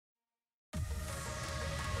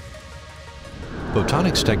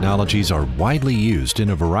Photonics technologies are widely used in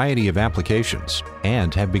a variety of applications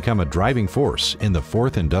and have become a driving force in the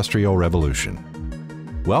fourth industrial revolution.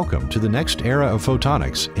 Welcome to the next era of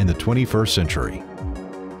photonics in the 21st century.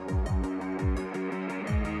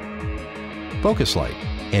 Focuslight,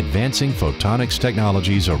 advancing photonics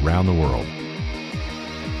technologies around the world.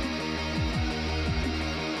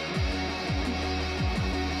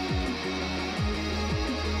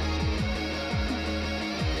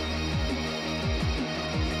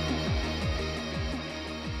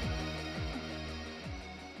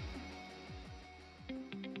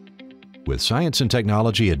 With science and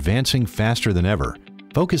technology advancing faster than ever,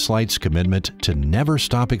 Focuslight's commitment to never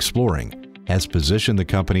stop exploring has positioned the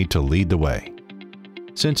company to lead the way.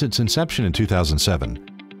 Since its inception in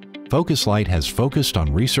 2007, Focuslight has focused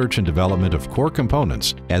on research and development of core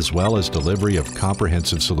components as well as delivery of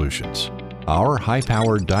comprehensive solutions. Our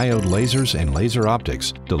high-powered diode lasers and laser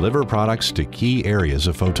optics deliver products to key areas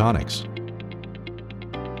of photonics.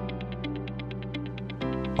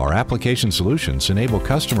 Our application solutions enable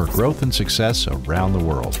customer growth and success around the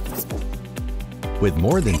world. With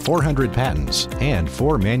more than 400 patents and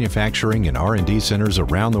 4 manufacturing and R&D centers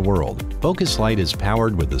around the world, Focuslight is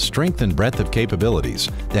powered with the strength and breadth of capabilities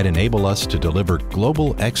that enable us to deliver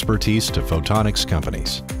global expertise to photonics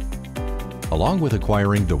companies. Along with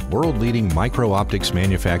acquiring the world-leading micro-optics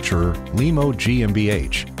manufacturer LEMO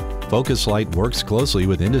GmbH, Focuslight works closely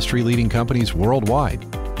with industry-leading companies worldwide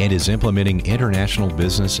and is implementing international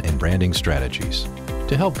business and branding strategies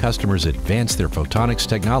to help customers advance their photonics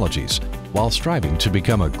technologies while striving to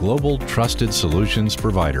become a global trusted solutions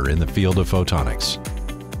provider in the field of photonics.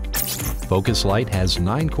 Focuslight has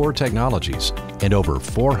 9 core technologies and over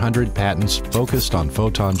 400 patents focused on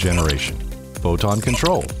photon generation, photon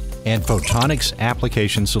control, and photonics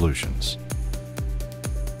application solutions.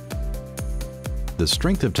 The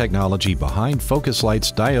strength of technology behind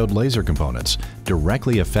Focuslight's diode laser components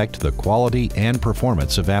directly affect the quality and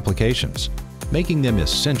performance of applications, making them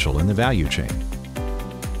essential in the value chain.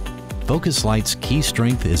 Focuslight's key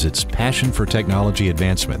strength is its passion for technology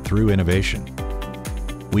advancement through innovation.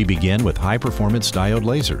 We begin with high-performance diode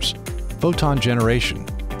lasers, photon generation,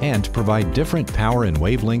 and provide different power and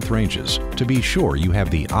wavelength ranges to be sure you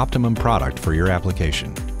have the optimum product for your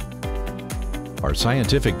application. Our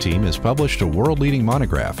scientific team has published a world-leading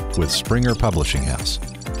monograph with Springer Publishing House,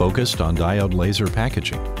 focused on diode laser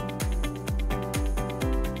packaging.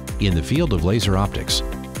 In the field of laser optics,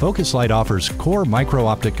 Focuslight offers core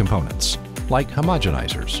micro-optic components, like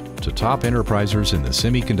homogenizers, to top enterprises in the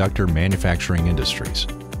semiconductor manufacturing industries,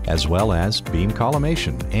 as well as beam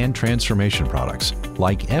collimation and transformation products,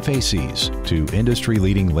 like FACs, to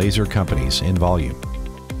industry-leading laser companies in volume.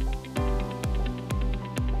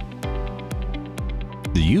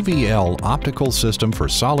 The UVL optical system for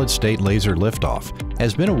solid-state laser liftoff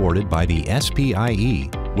has been awarded by the SPIE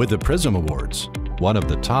with the Prism Awards, one of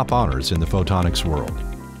the top honors in the photonics world.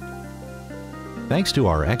 Thanks to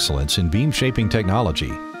our excellence in beam shaping technology,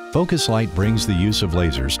 Focuslight brings the use of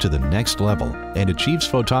lasers to the next level and achieves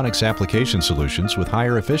photonics application solutions with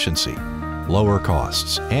higher efficiency, lower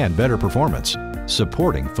costs, and better performance,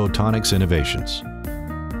 supporting photonics innovations.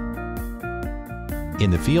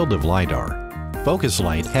 In the field of LiDAR,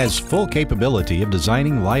 Focuslight has full capability of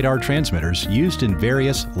designing LiDAR transmitters used in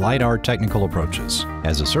various LiDAR technical approaches.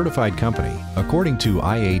 As a certified company, according to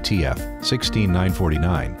IATF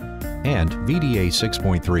 16949 and VDA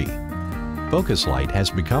 6.3, Focuslight has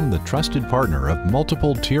become the trusted partner of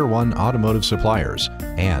multiple Tier 1 automotive suppliers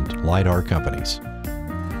and LiDAR companies.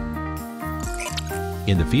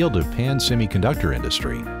 In the field of pan-semiconductor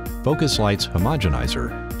industry, Focuslight's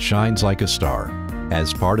homogenizer shines like a star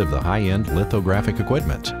as part of the high-end lithographic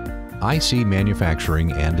equipment, IC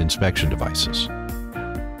manufacturing and inspection devices.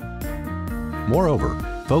 Moreover,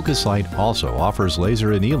 Focuslight also offers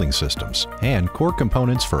laser annealing systems and core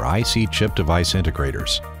components for IC chip device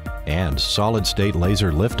integrators, and solid-state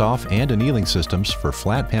laser liftoff and annealing systems for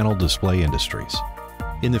flat panel display industries.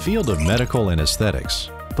 In the field of medical and aesthetics,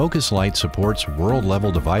 Focuslight supports world-level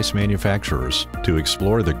device manufacturers to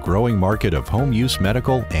explore the growing market of home-use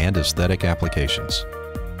medical and aesthetic applications.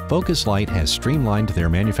 Focuslight has streamlined their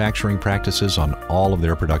manufacturing practices on all of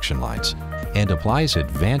their production lines and applies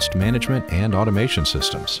advanced management and automation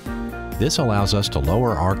systems. This allows us to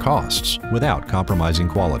lower our costs without compromising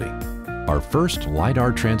quality. Our first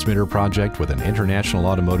LiDAR transmitter project with an international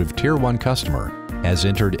automotive Tier 1 customer has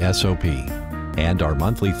entered SOP, and our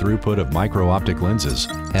monthly throughput of micro-optic lenses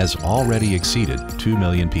has already exceeded 2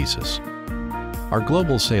 million pieces. Our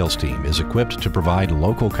global sales team is equipped to provide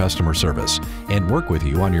local customer service and work with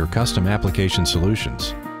you on your custom application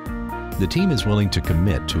solutions. The team is willing to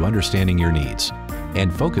commit to understanding your needs,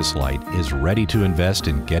 and Focuslight is ready to invest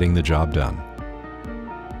in getting the job done.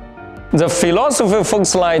 The philosophy of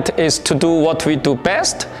Focuslight is to do what we do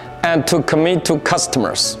best and to commit to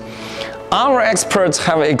customers. Our experts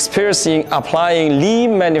have experience in applying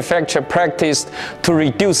lean manufacture practice to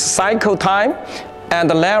reduce cycle time and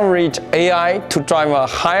leverage AI to drive a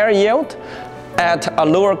higher yield at a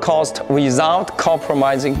lower cost without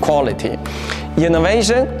compromising quality.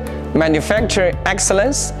 Innovation, manufacturing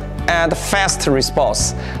excellence, and fast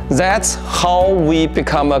response. That's how we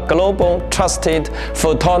become a global trusted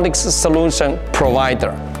photonics solution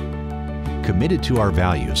provider. Committed to our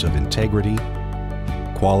values of integrity,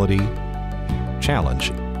 quality,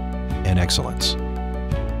 challenge, and excellence.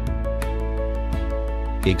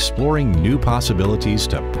 Exploring new possibilities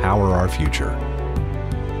to power our future.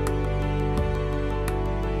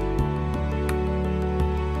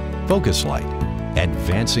 Focuslight,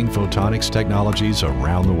 advancing photonics technologies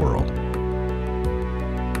around the world.